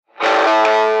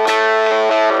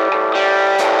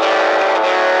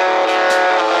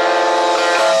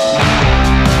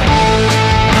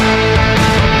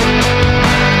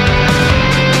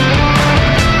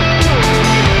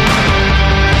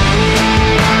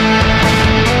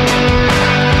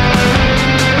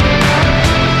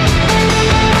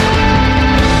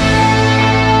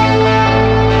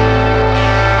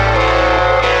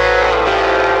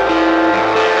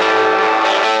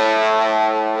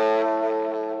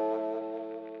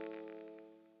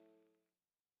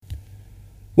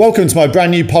Welcome to my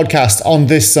brand new podcast on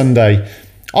this Sunday.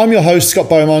 I'm your host, Scott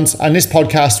Beaumont, and this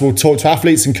podcast will talk to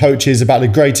athletes and coaches about the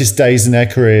greatest days in their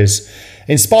careers.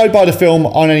 Inspired by the film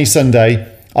On Any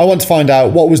Sunday, I want to find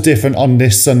out what was different on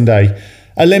this Sunday.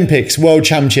 Olympics, World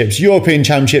Championships, European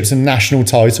Championships and national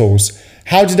titles.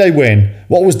 How did they win?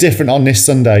 What was different on this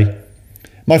Sunday?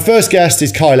 My first guest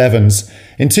is Kyle Evans.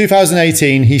 In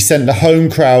 2018, he sent the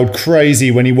home crowd crazy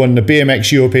when he won the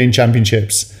BMX European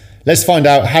Championships. Let's find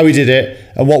out how he did it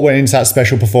and what went into that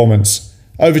special performance.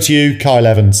 Over to you, Kyle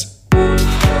Evans.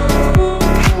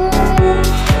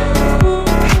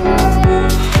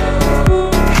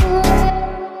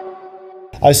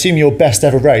 I assume your best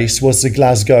ever race was the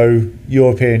Glasgow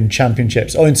European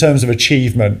Championships, or in terms of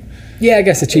achievement. Yeah, I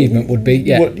guess achievement would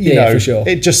be, for sure.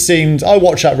 It just seemed, I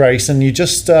watched that race and you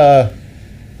just, I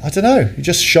don't know, you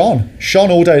just shone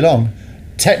all day long.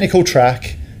 Technical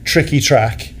track, tricky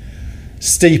track,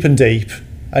 steep and deep,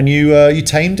 and you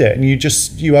tamed it and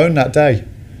you owned that day.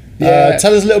 Yeah.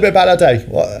 Tell us a little bit about that day.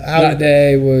 That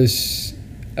day was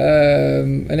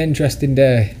an interesting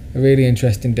day, a really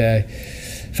interesting day.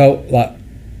 Felt like,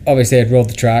 obviously I'd rode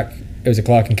the track, it was a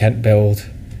Clark and Kent build.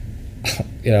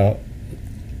 You know,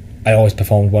 I always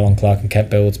performed well on Clark and Kent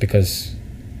builds because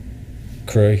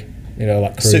crew,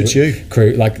 suits you.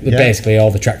 Crew, basically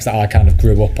all the tracks that I kind of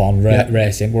grew up on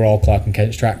racing were all Clark and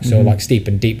Kent's tracks. So like steep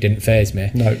and deep didn't faze me.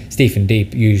 No. Steep and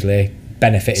deep usually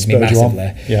benefited me Spurred you on.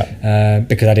 massively.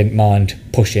 Because I didn't mind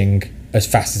pushing as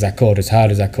fast as I could, as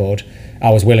hard as I could. I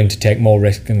was willing to take more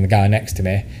risk than the guy next to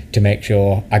me to make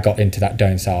sure I got into that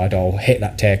downside or hit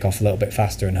that takeoff a little bit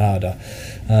faster and harder.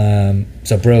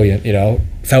 So brilliant,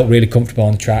 felt really comfortable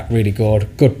on the track, really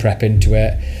good prep into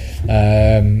it.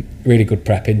 Really good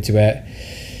prep into it.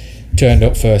 Turned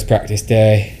up first practice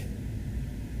day,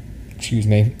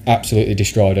 absolutely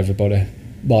destroyed everybody.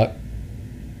 Like,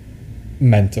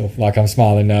 mental. Like, I'm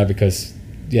smiling now because,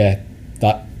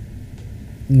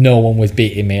 no one was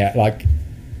beating me at, like,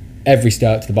 every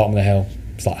start to the bottom of the hill.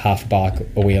 It's like half a bar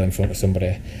a wheel in front of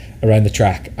somebody. Around the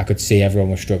track, I could see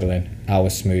everyone was struggling. I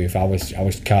was smooth, I was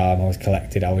calm, I was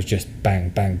collected, I was just bang,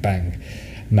 bang, bang,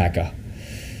 mega.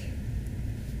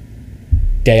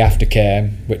 Day after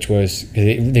came, which was,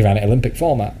 because they ran it Olympic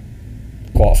format,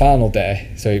 quarter-final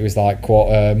day, so it was like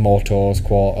quarter, motors,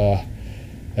 quarter,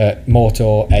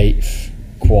 motor, eighth,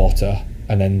 quarter,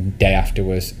 and then day after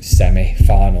was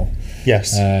semi-final.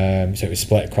 Yes. So it was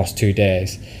split across 2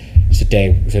 days. So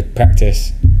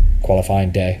practice,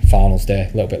 qualifying day, finals day,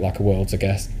 a little bit like a Worlds, I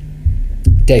guess.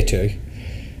 Day 2,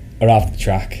 arrived at the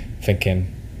track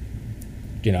thinking,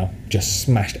 just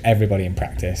smashed everybody in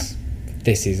practice.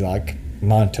 This is like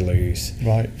mine to lose.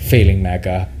 Right. Feeling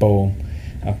mega, boom.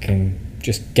 I can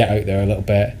just get out there a little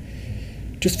bit.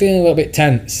 Just feeling a little bit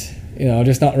tense,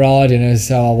 just not riding as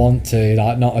how I want to,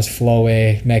 like not as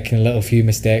flowy, making a little few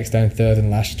mistakes down third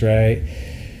and last straight.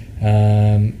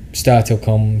 Start hill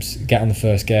comes, get on the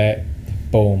first gate,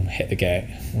 boom, hit the gate.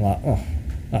 I'm like, oh,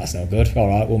 that's no good. All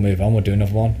right, we'll move on, we'll do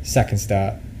another one. Second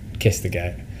start, kiss the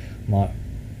gate. I'm like,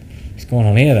 what's going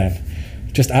on here then?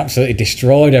 Just absolutely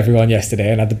destroyed everyone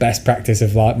yesterday and had the best practice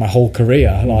of like my whole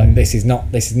career. Like, this is not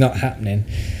happening.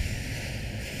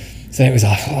 So it was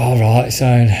like, all right. So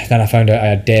then I found out I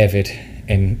had David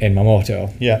in my moto.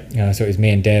 Yeah. So it was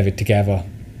me and David together.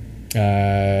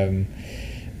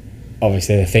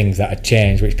 Obviously the things that had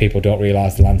changed, which people don't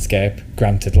realise the landscape.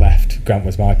 Grant had left. Grant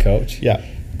was my coach. Yeah.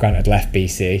 Grant had left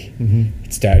BC.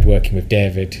 He'd started working with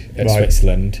David at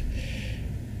Switzerland.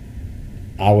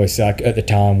 I was like, at the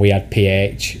time we had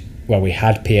PH. Well, we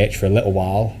had PH for a little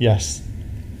while. Yes.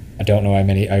 I don't know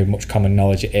how much common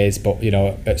knowledge it is, but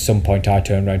at some point I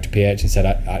turned around to PH and said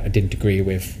I didn't agree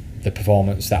with the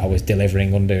performance that I was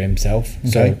delivering under himself. Okay.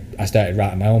 So I started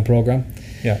writing my own program.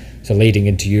 Yeah. So leading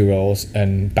into Euros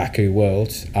and Baku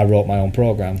Worlds, I wrote my own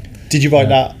program. Did you write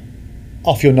that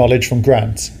off your knowledge from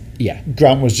Grant? Yeah.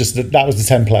 Grant was just that was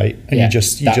the template, and you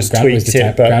just tweaked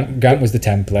it. But Grant was the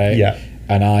template. Yeah.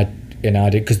 And I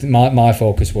did, because my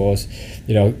focus was,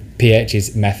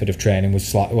 PH's method of training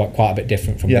was quite a bit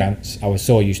different from Grant's. I was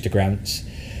so used to Grant's.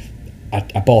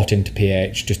 I bought into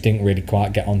PH, just didn't really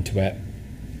quite get onto it.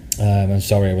 I'm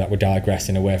sorry that we're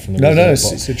digressing away from the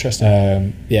result, it's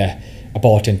interesting. I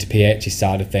bought into PH's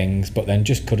side of things, but then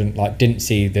just didn't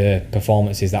see the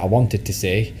performances that I wanted to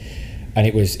see. And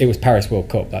it was Paris World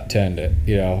Cup that turned it.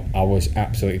 I was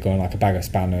absolutely going like a bag of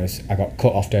spanners. I got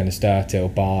cut off down the start hill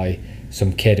by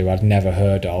some kid who I'd never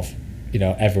heard of, you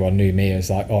know, everyone knew me as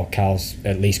like, oh, Cal's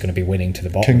at least going to be winning to the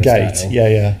bottom of the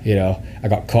scale. You know, I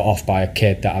got cut off by a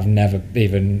kid that I've never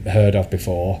even heard of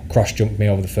before. Cross jumped me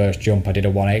over the first jump. I did a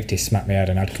 180, smacked my head,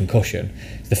 and had concussion.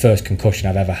 It's the first concussion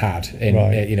I've ever had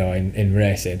in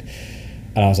racing.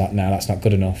 And I was like, no, that's not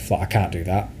good enough. Like, I can't do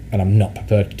that, and I'm not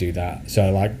prepared to do that.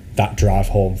 So like that drive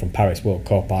home from Paris World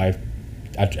Cup, I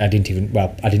didn't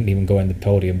even go in the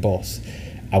podium bus.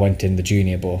 I went in the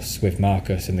junior bus with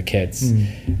Marcus and the kids,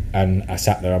 and I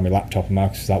sat there on my laptop, and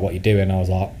Marcus was like, "What are you doing?" I was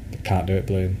like, "I can't do it,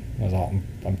 Bloom." I was like,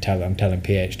 "I'm telling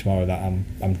PH tomorrow that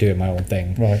I'm doing my own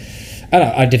thing." Right. And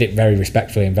I did it very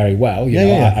respectfully and very well. You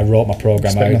know, I wrote my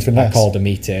program out. I called a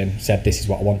meeting, said this is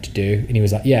what I want to do, and he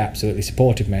was like, "Yeah, absolutely,"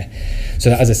 supported me.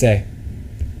 So that, as I say,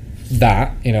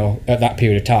 that, you know, at that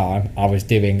period of time, I was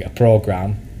doing a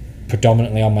program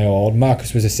predominantly on my own.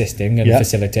 Marcus was assisting and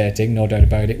facilitating, no doubt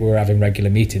about it. We were having regular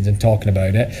meetings and talking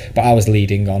about it, but I was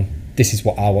leading on, this is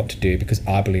what I want to do because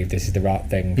I believe this is the right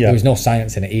thing. There was no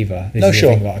science in it either. This is the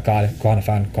thing that I kind of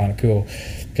found kind of cool,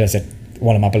 because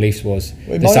one of my beliefs was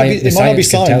it might not be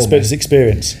science, but it's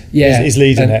experience. Is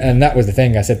leading it. And that was the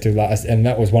thing I said to, like, and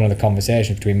that was one of the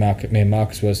conversations between me and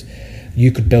Marcus was, you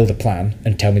could build a plan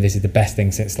and tell me this is the best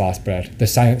thing since sliced bread. The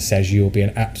science says you'll be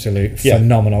an absolute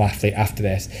phenomenal athlete after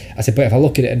this. I said, but if I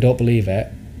look at it and don't believe it,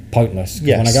 pointless.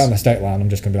 When I go on the start line, I'm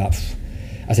just going to be like, pfft.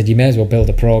 I said, you may as well build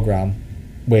a program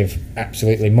with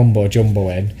absolutely mumbo jumbo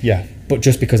in. But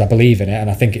just because I believe in it and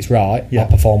I think it's right, I'll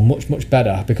perform much, much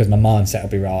better because my mindset will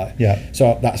be right.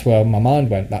 So that's where my mind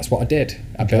went. That's what I did.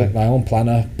 I built my own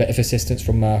planner, bit of assistance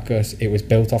from Marcus. It was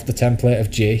built off the template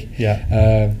of G.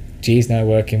 G's now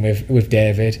working with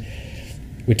David.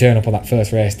 We turn up on that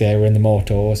first race day, we're in the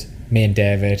motors, me and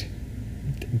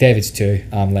David's 2,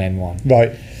 I'm lane 1.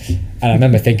 Right. And I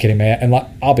remember thinking in my, and like,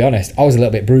 I'll be honest, I was a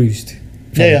little bit bruised.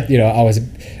 You know, I was,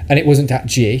 and it wasn't at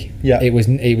G. It was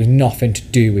nothing to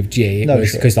do with G. It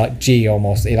was because like G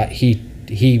almost,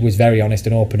 he was very honest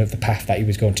and open of the path that he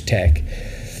was going to take.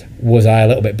 Was I a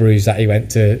little bit bruised that he went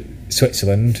to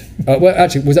Switzerland? Well,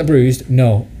 actually, was I bruised?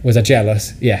 No. Was I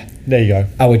jealous? Yeah. There you go.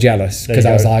 I was jealous because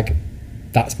I was like,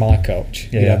 that's my coach.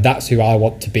 You know, that's who I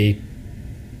want to be,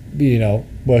 you know,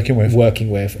 working with,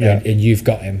 and you've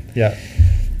got him.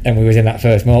 And we was in that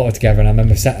first motor together, and I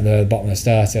remember sitting there at the bottom of the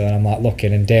start hill, and I'm like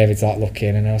looking, and David's like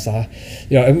looking, and I was like,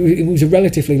 you know, it was a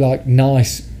relatively like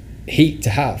nice heat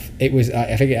to have. It was,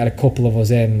 I think it had a couple of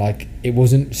us in, like, it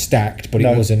wasn't stacked, but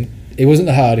it wasn't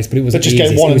the hardest, but it wasn't just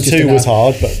easiest. Getting 1 and 2 was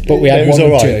hard, but we had 1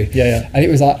 and 2. And it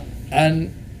was like,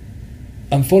 and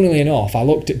funnily enough, I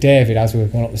looked at David as we were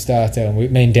going up the start hill,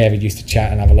 and me and David used to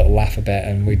chat and have a little laugh a bit,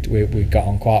 and we got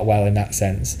on quite well in that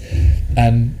sense.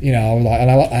 And you know, I was like,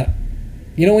 and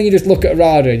you know, when you just look at a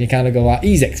rider and you kind of go like,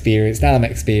 he's experienced, I'm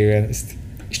experienced.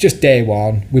 It's just day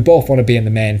 1. We both want to be in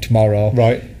the main tomorrow.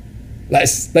 Right.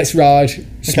 Let's ride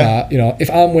smart. You know,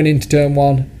 if I'm winning to turn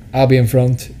 1, I'll be in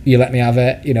front. You let me have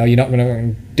it. You know, you're not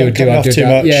going to do too much.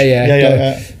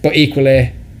 Yeah. But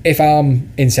equally, if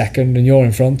I'm in second and you're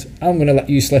in front, I'm going to let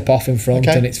you slip off in front,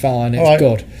 and it's fine. It's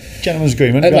good. Gentleman's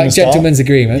agreement. Gentleman's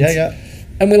agreement.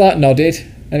 And we like nodded,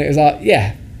 and it was like,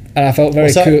 yeah. And I felt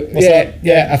very cool.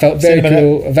 I felt very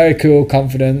cool, very cool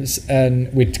confidence. And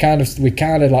we kind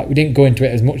of like, we didn't go into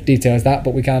it as much detail as that,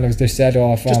 but we kind of just said,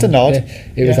 oh, if just a nod.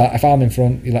 It was like, if I'm in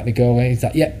front, you let me go. And he's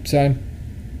like, yep, so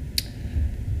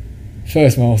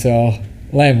first motor,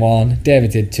 lane 1,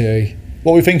 David did 2.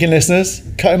 What are we thinking, listeners?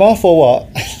 Cut him off or what?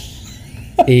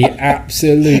 He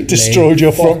absolutely destroyed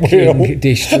your front wheel.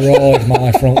 Destroyed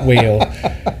my front wheel.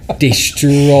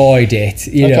 Destroyed it,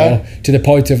 you know, to the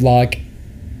point of like,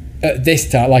 at this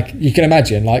time, like, you can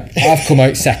imagine, like, I've come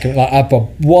out second, like, I've got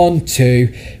 1, 2,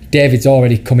 David's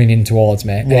already coming in towards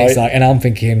me, and it's like, and I'm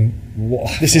thinking,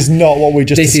 what? This is not what we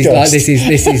just discussed. This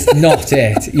is not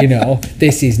it, you know,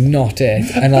 this is not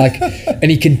it. And like, and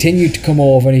he continued to come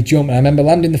over and he jumped, and I remember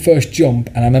landing the first jump,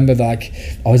 and I remember like,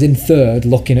 I was in third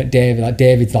looking at David, like,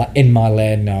 David's like in my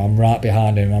lane now, I'm right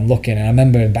behind him, I'm looking, and I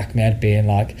remember in the back of my head being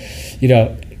like, you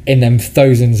know, in them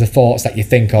thousands of thoughts that you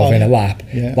think of in a lap,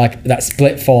 like that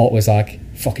split thought was like,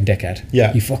 fucking dickhead,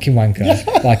 you fucking wanker,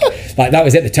 like that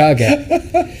was it, the target.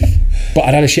 But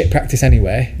I'd had a shit practice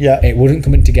anyway. It wasn't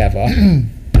coming together.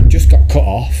 Just got cut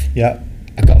off. I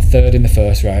got 3rd in the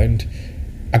first round.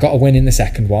 I got a win in the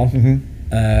second one.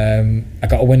 I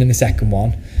got a win in the second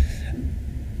one,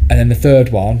 and then the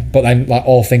third one, but then like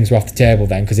all things were off the table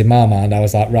then, because in my mind I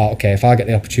was like, right, okay, if I get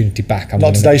the opportunity back, I'm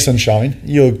not today, sunshine.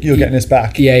 You're getting this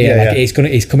back.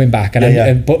 It's coming back,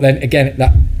 and but then again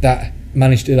that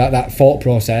managed to that thought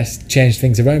process changed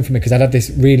things around for me, because I'd had this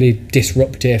really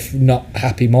disruptive, not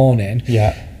happy morning.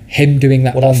 him doing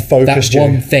that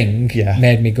one thing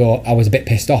made me go, I was a bit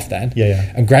pissed off then.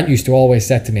 And Grant used to always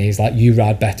say to me, he's like, you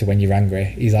ride better when you're angry.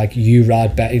 He's like, you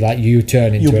ride better, like you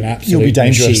turn into an absolute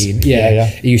machine.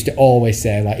 He used to always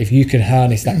say, like, if you can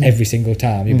harness that every single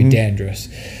time, you'll be dangerous.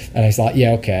 And it's like,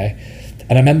 yeah, okay.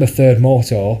 And I remember third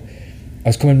moto, I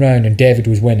was coming round and David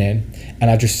was winning,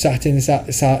 and I just sat in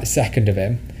the second of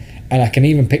him, and I can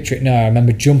even picture it now. I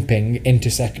remember jumping into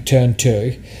turn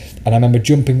 2, and I remember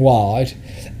jumping wide,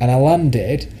 and I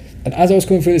landed, and as I was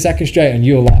coming through the second straight, and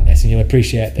you'll like this and you'll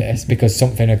appreciate this, because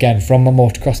something, again, from my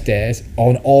motocross days,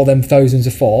 on all them thousands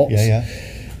of forks,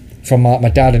 from my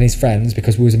dad and his friends,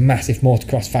 because we was a massive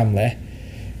motocross family.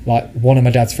 Like, one of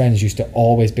my dad's friends used to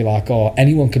always be like, oh,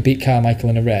 anyone could beat Carmichael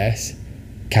in a race,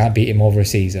 can't beat him over a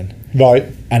season. Right.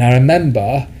 And I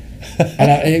remember,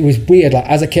 it was weird, like,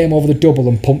 as I came over the double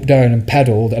and pumped down and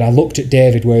pedalled, and I looked at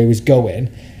David where he was going,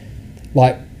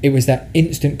 like, it was that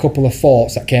instant couple of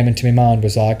thoughts that came into my mind,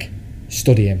 was like,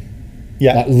 study him.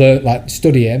 Yeah. Like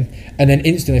study him. And then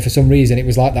instantly, for some reason, it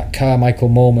was like that Carmichael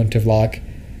moment of like,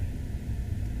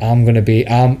 I'm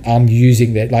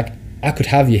using it, like, I could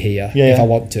have you here if I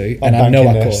want to, and I know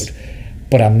I could,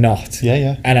 but I'm not.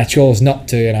 And I chose not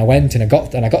to, and I went and I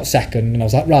got second, and I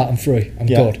was like, right, I'm through, I'm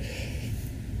good.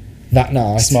 That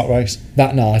night, smart race.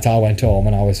 That night, I went home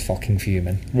and I was fucking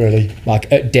fuming. Really?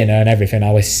 Like, at dinner and everything,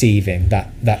 I was seething.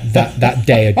 That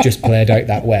day had just played out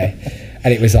that way,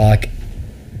 and it was like,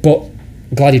 but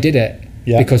I'm glad he did it,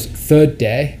 because third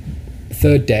day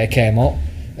came up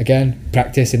again.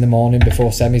 Practice in the morning before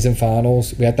semis and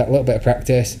finals. We had that little bit of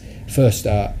practice. First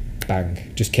start,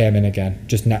 bang, just came in again,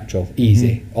 just natural,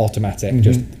 easy, automatic,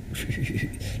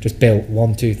 just built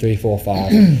 1, 2, 3, 4,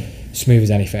 5, smooth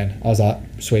as anything. I was like,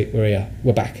 sweet, we're here,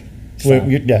 we're back.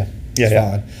 It's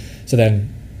fine. So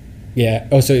then,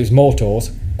 so it was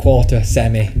motos, quarter,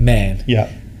 semi, main.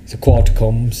 So quarter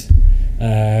comes,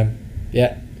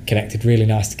 connected really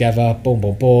nice together, boom,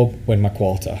 boom, boom, win my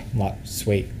quarter. I'm like,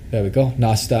 sweet, there we go,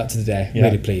 nice start to the day,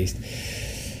 really pleased.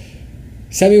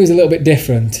 Semi was a little bit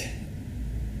different.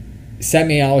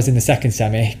 Semi, I was in the second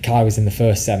semi, Kai was in the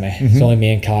first semi. It's only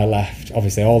me and Kai left.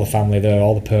 Obviously, all the family there,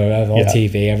 all the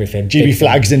TV, everything. GB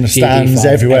flags in the stands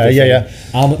everywhere,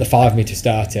 I'm at the 5 metre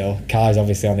start hill. Kai's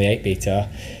obviously on the 8 metre.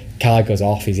 Kai goes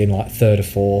off, he's in like third or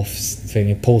fourth thing,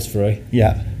 he pulls through.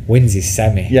 Wins his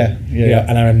semi.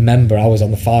 And I remember I was on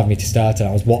the 5 metre start and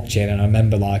I was watching, and I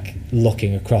remember like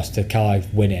looking across to Kai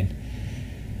winning.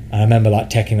 And I remember like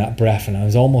taking that breath, and I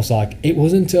was almost like, it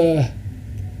wasn't a...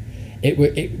 It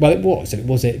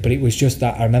was just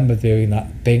that I remember doing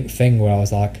that big thing where I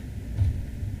was like,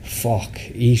 fuck,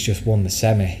 he's just won the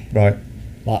semi. Right.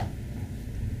 Like,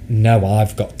 no,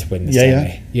 I've got to win the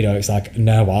semi. You know, it's like,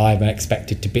 no, I'm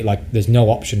expected to be, like, there's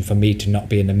no option for me to not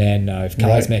be in the main now. If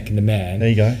Kai's making the main, there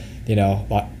you go. You know,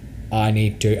 like, I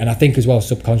need to, and I think as well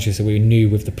subconsciously we knew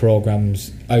with the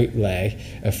program's outlay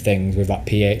of things with like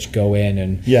PH going,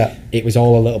 and it was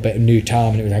all a little bit of new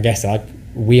time, and it was, I guess, like,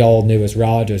 we all knew as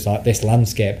riders, like, this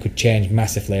landscape could change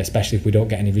massively, especially if we don't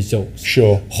get any results.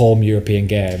 Home European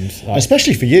games, like,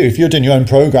 especially for you, if you're doing your own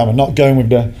program and not going with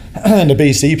the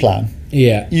BC plan.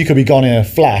 You could be gone in a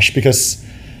flash because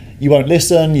you won't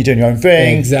listen. You're doing your own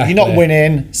thing. You're not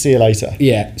winning. See you later.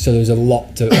 So there's a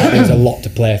lot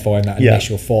to play for in that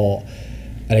initial thought,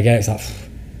 and again, it's like,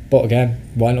 but again,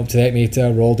 went up to the 8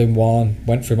 metre, rolled in one,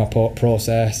 went through my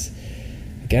process.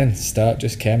 Again, start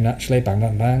just came naturally. Bang,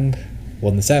 bang, bang.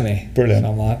 Won the semi. Brilliant.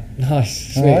 And I'm like,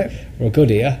 nice, sweet, we're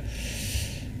good here.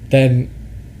 Then,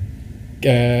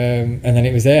 and then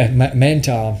it was there, main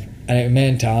time, and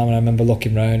I remember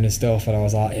looking round and stuff, and I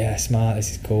was like, yeah, smart, this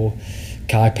is cool.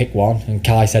 Kai picked one, and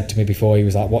Kai said to me before, he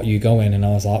was like, what are you going? And I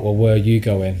was like, well, where are you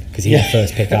going? Because he had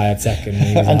first pick, I had second. And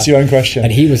he was answer your own question.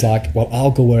 And he was like, well,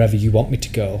 I'll go wherever you want me to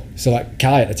go. So like,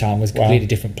 Kai at the time was a completely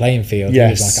different playing field. He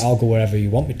was like, I'll go wherever you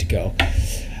want me to go.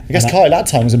 I guess Kai at that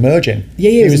time was emerging.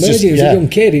 He was emerging. He was a young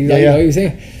kid. He was like, he was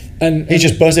here. And he's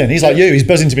just buzzing. He's like you. He's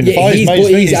buzzing to be in the five.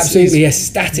 He's absolutely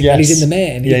ecstatic when he's in the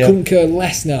main. He couldn't care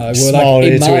less now. We're like,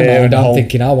 in my mind, I'm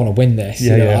thinking, I want to win this.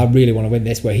 I really want to win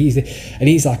this. Where he's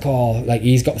like, oh, like,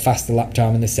 he's got the faster lap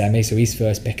time in the semi, so he's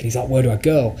first pick. And he's like, where do I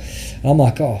go? And I'm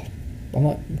like, go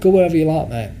wherever you like,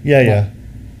 mate.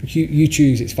 You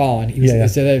choose. It's fine.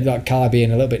 Instead of like Kai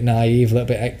being a little bit naive, a little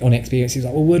bit unexperienced, he was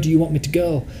like, well, where do you want me to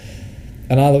go?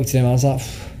 And I looked at him, I was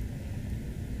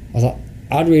like,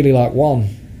 I'd really like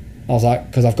one. I was like,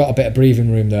 because I've got a bit of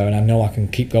breathing room there, and I know I can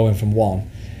keep going from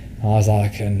one. And I was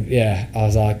like,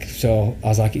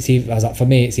 it's either, for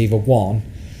me, it's either one,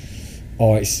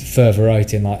 or it's further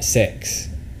out in like 6,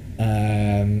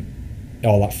 or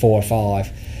like 4 or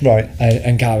 5. Right.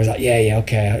 And Kai was like, yeah,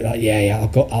 okay, like, yeah,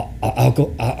 I'll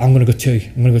go. I'm gonna go 2.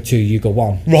 I'm gonna go 2. You go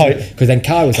 1. Right. Because then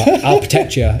Kai was like, I'll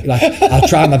protect you. Like, I'll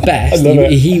try my best. I love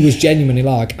it. He was genuinely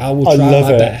like, I will try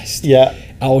my best. Yeah.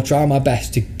 I will try my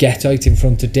best to get out in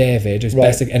front of David as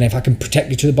best, and if I can protect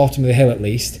you to the bottom of the hill at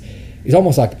least. It's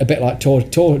almost like a bit like Tour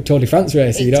de France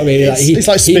racing, you know what I mean? It's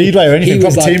like Speedway or anything,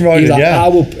 proper team riding, I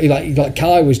will, like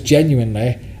Kai was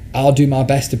genuinely, I'll do my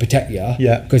best to protect you.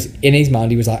 Yeah. Because in his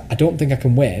mind, he was like, I don't think I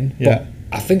can win, but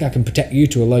I think I can protect you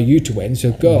to allow you to win,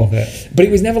 so go. But it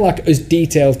was never like as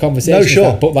detailed conversation. No,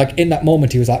 sure. But like in that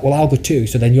moment, he was like, well, I'll go 2,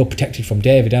 so then you're protected from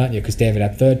David, aren't you? Because David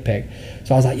had 3rd pick.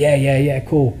 So I was like, yeah,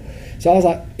 cool. So I was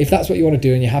like, if that's what you want to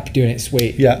do and you're happy doing it,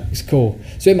 sweet. Yeah. It's cool.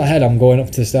 So in my head, I'm going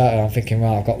up to the start and I'm thinking,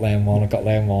 right, I've got lane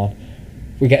 1.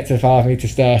 We get to the 5 metre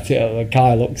start, and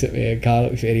Kai looks at me and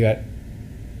he went,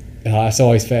 I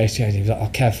saw his face change. He was like, oh,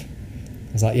 Kev.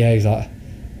 I was like, yeah. He's like,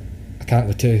 I can't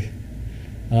go 2.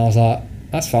 And I was like,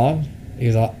 that's fine. He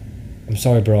was like, I'm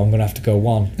sorry, bro, I'm going to have to go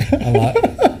 1. I'm like,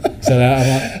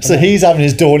 so he's having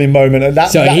his dawning moment, and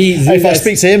if I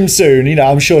speak to him soon, you know,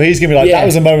 I'm sure he's gonna be like, that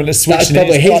was a moment that's switching. That's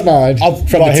probably his mind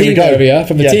from the team area.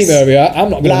 From the team area, I'm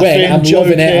not going to win. I'm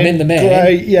loving it. I'm in the main.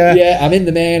 Great, yeah, I'm in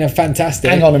the main. I'm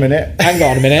fantastic. Hang on a minute.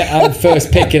 I'm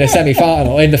first pick in a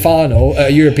semi-final, in the final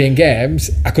at European Games.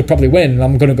 I could probably win, and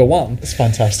I'm going to go 1. It's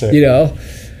fantastic. You know.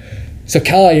 So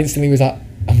Kai instantly was like,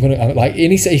 and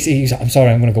he was like, I'm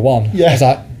sorry, I'm going to go 1. Yeah. I was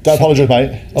like, don't apologise,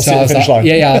 mate. I'll see you at the finish line.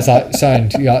 Yeah, I was like,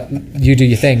 sound, you do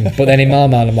your thing. But then in my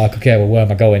mind, I'm like, okay, well, where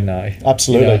am I going now?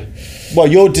 Absolutely. You know? Well,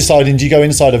 you're deciding, do you go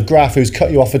inside of Graf, who's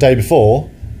cut you off the day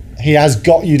before? He has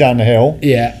got you down the hill.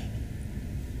 Yeah.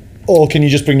 Or can you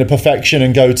just bring the perfection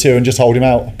and go 2 and just hold him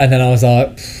out? And then I was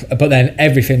like, but then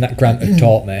everything that Grant had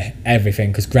taught me,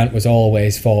 everything, because Grant was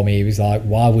always for me, he was like,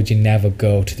 why would you never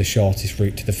go to the shortest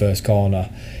route to the first corner?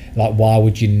 Like, why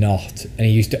would you not? And he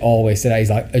used to always say that. He's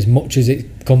like, as much as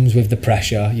it comes with the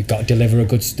pressure, you've got to deliver a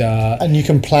good start. And you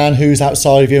can plan who's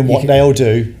outside of you and what they'll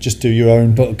do. Just do your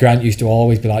own. But Grant used to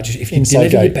always be like, just if you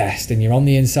deliver your best and you're on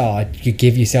the inside, you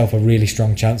give yourself a really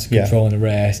strong chance of controlling the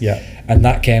race. Yeah. And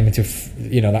that came into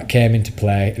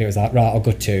play. And it was like, right, I'll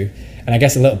go 2. And I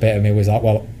guess a little bit of me was like,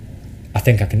 well, I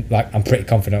think I can, like, I'm pretty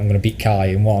confident I'm going to beat Kai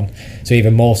in 1. So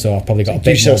even more so, I've probably got a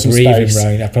bit more breathing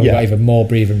room. I've probably got even more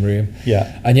breathing room.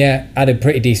 Yeah. And I had a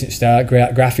pretty decent start.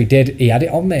 Graf, he had it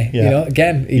on me. Yeah. You know,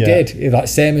 again, he did. Like,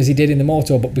 same as he did in the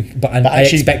moto, but I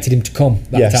expected him to come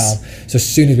that time. So as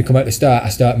soon as we come out the start, I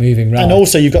start moving right. And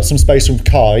also you've got some space from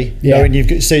Kai. Knowing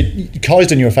Kai's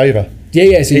done you a favour.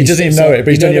 Yeah. So he doesn't even know it, but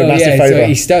he's done you a massive favour. So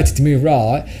he started to move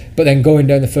right, but then going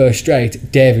down the first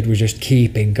straight, David was just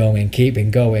keeping going.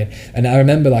 And I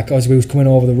remember, like, as we was coming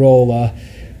over the roller,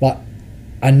 like,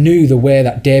 I knew the way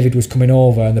that David was coming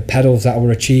over and the pedals that I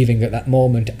were achieving at that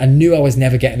moment. I knew I was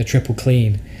never getting the triple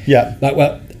clean. Yeah. Like,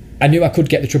 well, I knew I could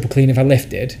get the triple clean if I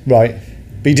lifted. Right.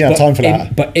 But you didn't have time for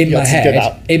that. But in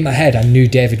my head, I knew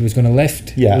David was going to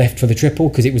lift for the triple,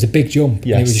 because it was a big jump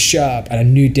and it was sharp, and I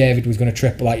knew David was going to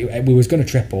triple. Like, we was going to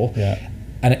triple. Yeah.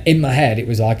 And in my head, it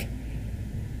was like,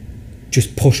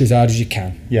 just push as hard as you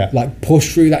can. Yeah. Like,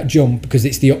 push through that jump, because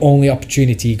it's the only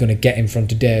opportunity you're going to get in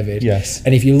front of David. Yes.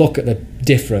 And if you look at the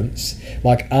difference,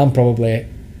 like, I'm probably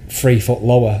 3 foot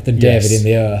lower than David in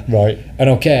the air. Right. And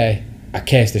I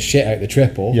cased the shit out the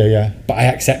triple. Yeah. But I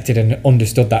accepted and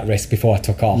understood that risk before I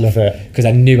took off. Love it. Because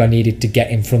I knew I needed to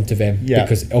get in front of him. Yeah.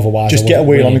 Because otherwise, just get a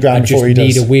wheel on the ground before he does. I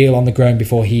just need a wheel on the ground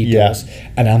before he does,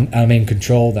 and I'm in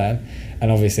control then.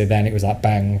 And obviously, then it was like,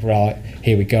 bang, right,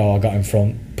 here we go. I got in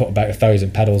front, put about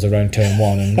 1,000 pedals around turn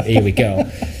 1, and here we go.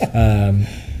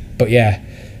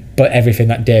 But everything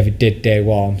that David did day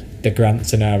 1, the Grant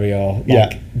scenario,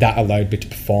 that allowed me to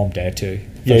perform day 2.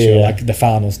 Like, the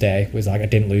finals day was like, I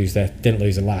didn't lose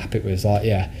a lap. It was like,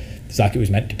 it's like it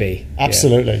was meant to be.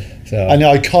 Absolutely. So, and the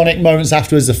iconic moments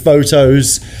afterwards, the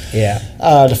photos,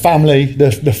 the family,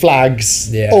 the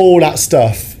flags, all that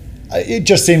stuff. It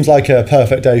just seems like a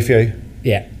perfect day for you.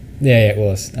 Yeah, it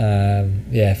was.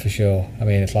 For sure. I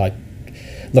mean, it's like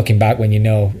looking back when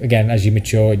again, as you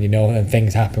mature and and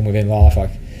things happen within life, like,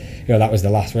 that was the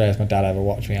last race my dad ever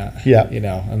watched me at. Yeah.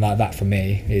 And that for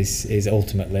me is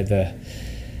ultimately the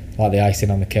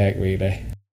icing on the cake, really.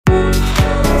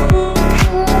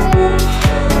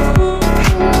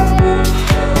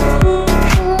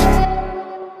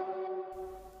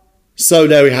 So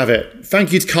there we have it.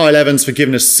 Thank you to Kyle Evans for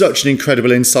giving us such an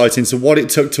incredible insight into what it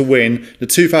took to win the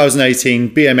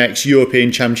 2018 BMX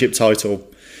European Championship title.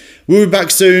 We'll be back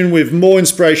soon with more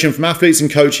inspiration from athletes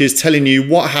and coaches telling you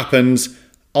what happened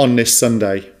on this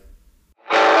Sunday.